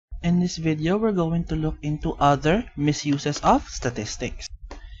In this video, we're going to look into other misuses of statistics.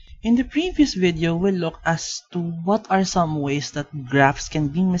 In the previous video, we looked as to what are some ways that graphs can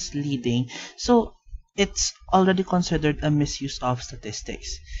be misleading, so it's already considered a misuse of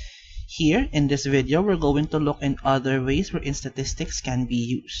statistics. Here, in this video, we're going to look in other ways wherein statistics can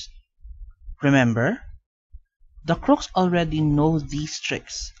be used. Remember, the crooks already know these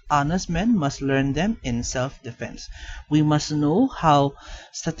tricks. Honest men must learn them in self-defense. We must know how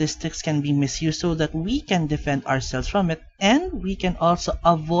statistics can be misused so that we can defend ourselves from it, and we can also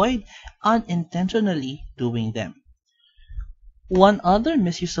avoid unintentionally doing them. One other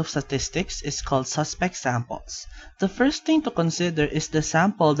misuse of statistics is called suspect samples. The first thing to consider is the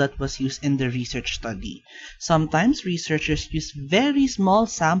sample that was used in the research study. Sometimes researchers use very small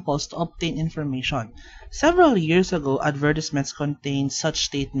samples to obtain information. Several years ago, advertisements contained such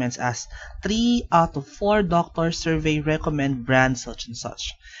statements as 3 out of 4 doctors surveyed recommend brand such and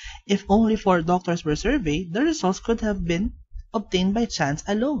such. If only 4 doctors were surveyed, the results could have been obtained by chance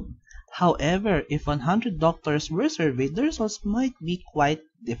alone. However, if 100 doctors were surveyed, the results might be quite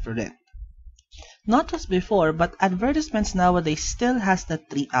different. Not as before, but advertisements nowadays still has the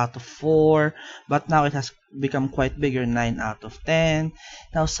 3 out of 4, but now it has become quite bigger, 9 out of 10.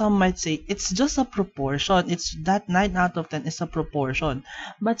 Now some might say it's just a proportion, it's that 9 out of 10 is a proportion,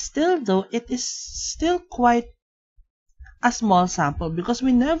 but still though, it is still quite a small sample because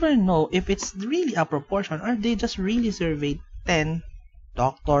we never know if it's really a proportion or they just really surveyed 10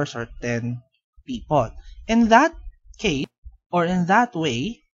 doctors or 10 people. In that case, or in that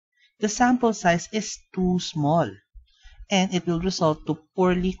way, the sample size is too small and it will result to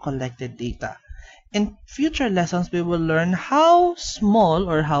poorly collected data. In future lessons, we will learn how small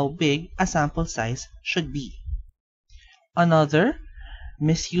or how big a sample size should be. Another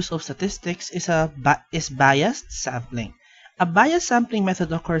misuse of statistics is biased sampling. A biased sampling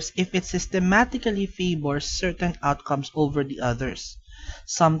method occurs if it systematically favors certain outcomes over the others.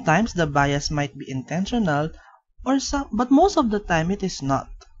 Sometimes the bias might be intentional, but most of the time it is not.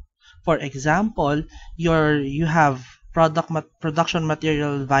 For example, you have production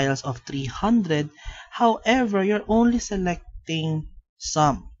material vials of 300, however, you're only selecting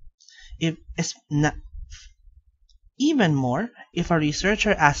some. Even more, if a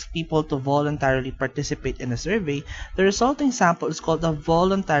researcher asks people to voluntarily participate in a survey, the resulting sample is called a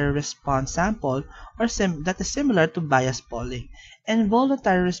voluntary response sample, or that is similar to bias polling. And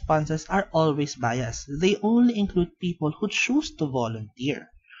voluntary responses are always biased. They only include people who choose to volunteer.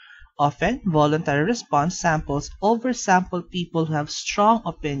 Often, voluntary response samples oversample people who have strong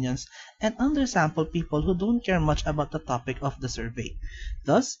opinions and undersample people who don't care much about the topic of the survey.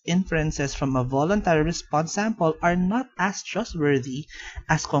 Thus, inferences from a voluntary response sample are not as trustworthy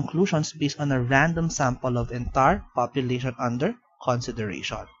as conclusions based on a random sample of entire population under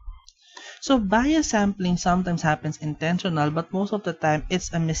consideration. So bias sampling sometimes happens intentional, but most of the time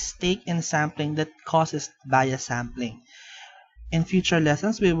it's a mistake in sampling that causes bias sampling. In future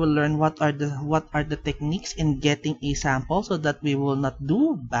lessons, we will learn what are the techniques in getting a sample so that we will not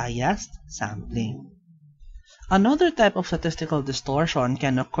do biased sampling. Another type of statistical distortion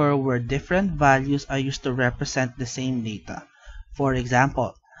can occur where different values are used to represent the same data. For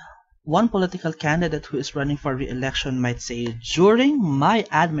example, one political candidate who is running for re-election might say, during my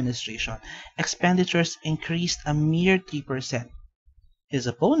administration, expenditures increased a mere 3%. His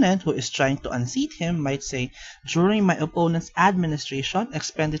opponent, who is trying to unseat him, might say, during my opponent's administration,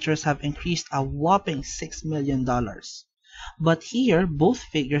 expenditures have increased a whopping $6 million. But here, both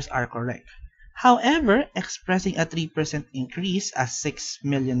figures are correct. However, expressing a 3% increase as $6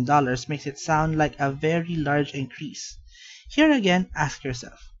 million makes it sound like a very large increase. Here again, ask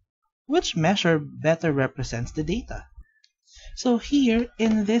yourself, which measure better represents the data? So here,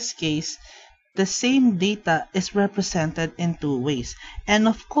 in this case, the same data is represented in two ways, and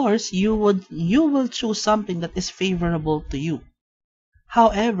of course you will choose something that is favorable to you.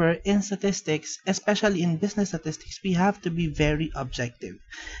 However, in statistics, especially in business statistics, we have to be very objective.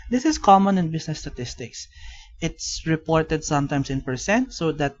 This is common in business statistics. It's reported sometimes in percent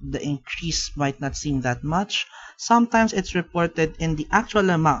so that the increase might not seem that much. Sometimes it's reported in the actual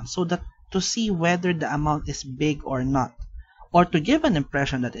amount so that to see whether the amount is big or not, or to give an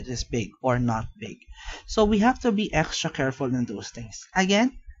impression that it is big or not big. So we have to be extra careful in those things.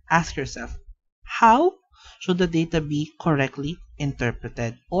 Again, ask yourself, how should the data be correctly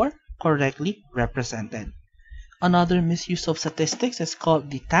interpreted or correctly represented? Another misuse of statistics is called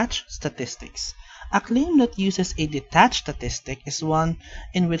detached statistics. A claim that uses a detached statistic is one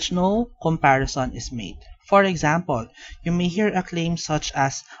in which no comparison is made. For example, you may hear a claim such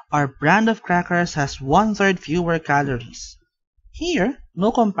as, our brand of crackers has 1/3 fewer calories. Here,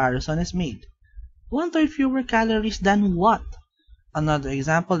 no comparison is made. 1/3 fewer calories than what? Another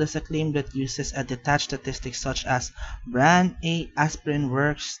example is a claim that uses a detached statistic such as brand A aspirin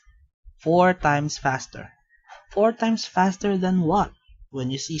works 4 times faster. 4 times faster than what? When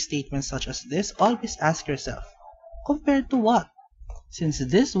you see statements such as this, always ask yourself, compared to what? Since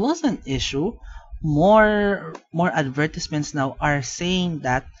this was an issue, more advertisements now are saying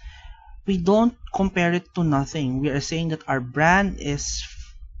that we don't compare it to nothing. We are saying that our brand is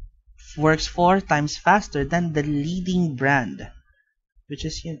works 4 times faster than the leading brand, which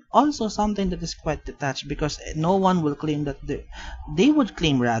is also something that is quite detached because no one will claim that they would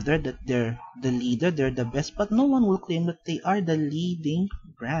claim rather that they're the leader, they're the best, but no one will claim that they are the leading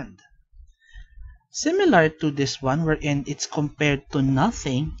brand. Similar to this one wherein it's compared to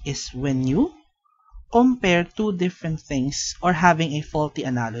nothing is when you compare two different things or having a faulty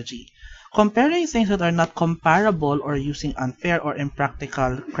analogy. Comparing things that are not comparable or using unfair or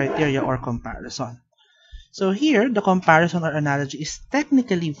impractical criteria or comparison. So here, the comparison or analogy is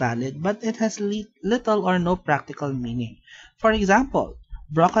technically valid, but it has little or no practical meaning. For example,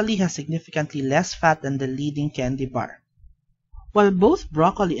 broccoli has significantly less fat than the leading candy bar. While both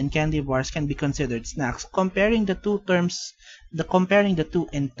broccoli and candy bars can be considered snacks, comparing the two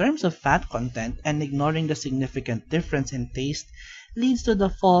in terms of fat content and ignoring the significant difference in taste leads to the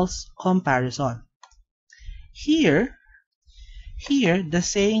false comparison. Here, the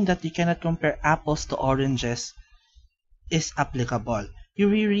saying that you cannot compare apples to oranges is applicable. You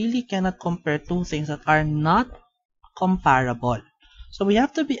really cannot compare two things that are not comparable. So we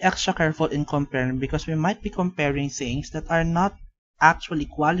have to be extra careful in comparing because we might be comparing things that are not actually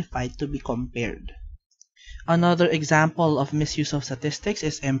qualified to be compared. Another example of misuse of statistics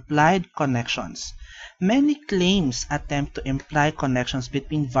is implied connections. Many claims attempt to imply connections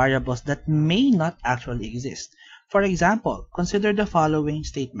between variables that may not actually exist. For example, consider the following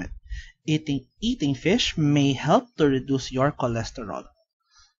statement. Eating fish may help to reduce your cholesterol.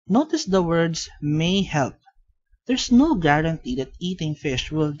 Notice the words may help. There's no guarantee that eating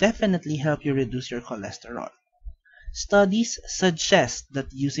fish will definitely help you reduce your cholesterol. Studies suggest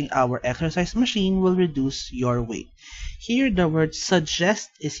that using our exercise machine will reduce your weight. Here the word suggest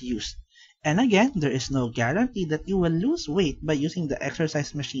is used. And again, there is no guarantee that you will lose weight by using the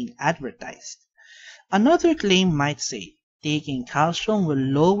exercise machine advertised. Another claim might say, taking calcium will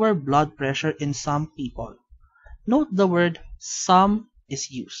lower blood pressure in some people. Note the word some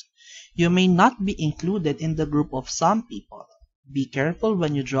is used. You may not be included in the group of some people. Be careful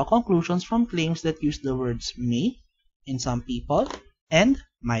when you draw conclusions from claims that use the words may, in some people, and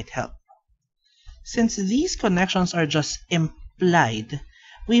might help. Since these connections are just implied,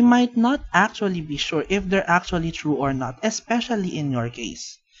 we might not actually be sure if they're actually true or not, especially in your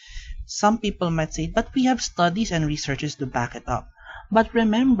case. Some people might say, but we have studies and researches to back it up. But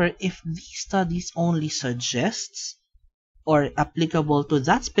remember, if these studies only suggests or applicable to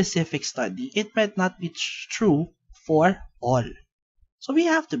that specific study, it might not be true for all. So we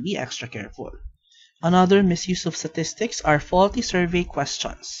have to be extra careful. Another misuse of statistics are faulty survey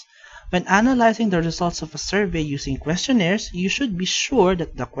questions. When analyzing the results of a survey using questionnaires, you should be sure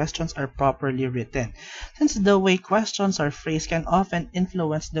that the questions are properly written, since the way questions are phrased can often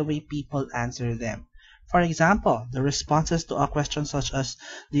influence the way people answer them. For example, the responses to a question such as,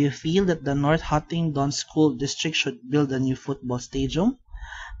 do you feel that the North Huntingdon School District should build a new football stadium?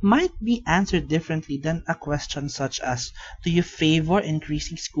 Might be answered differently than a question such as, do you favor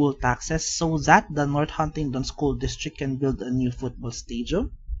increasing school taxes so that the North Huntingdon School District can build a new football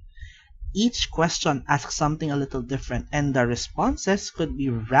stadium? Each question asks something a little different, and the responses could be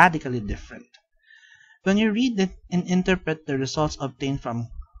radically different. When you read it and interpret the results obtained from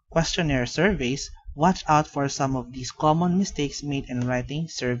questionnaire surveys, watch out for some of these common mistakes made in writing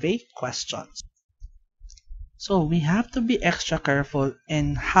survey questions. So we have to be extra careful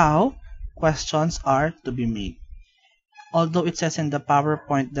in how questions are to be made. Although it says in the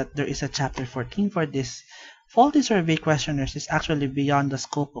PowerPoint that there is a chapter 14 for this, faulty survey questionnaires is actually beyond the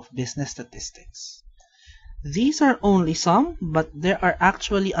scope of business statistics. These are only some, but there are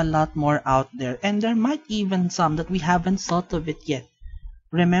actually a lot more out there, and there might even some that we haven't thought of it yet.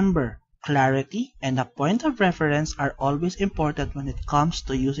 Remember, clarity and a point of reference are always important when it comes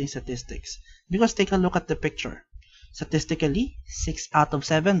to using statistics. Because take a look at the picture. Statistically, 6 out of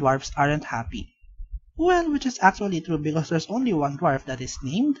 7 dwarfs aren't happy. Well, which is actually true because there's only one dwarf that is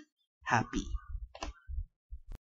named Happy.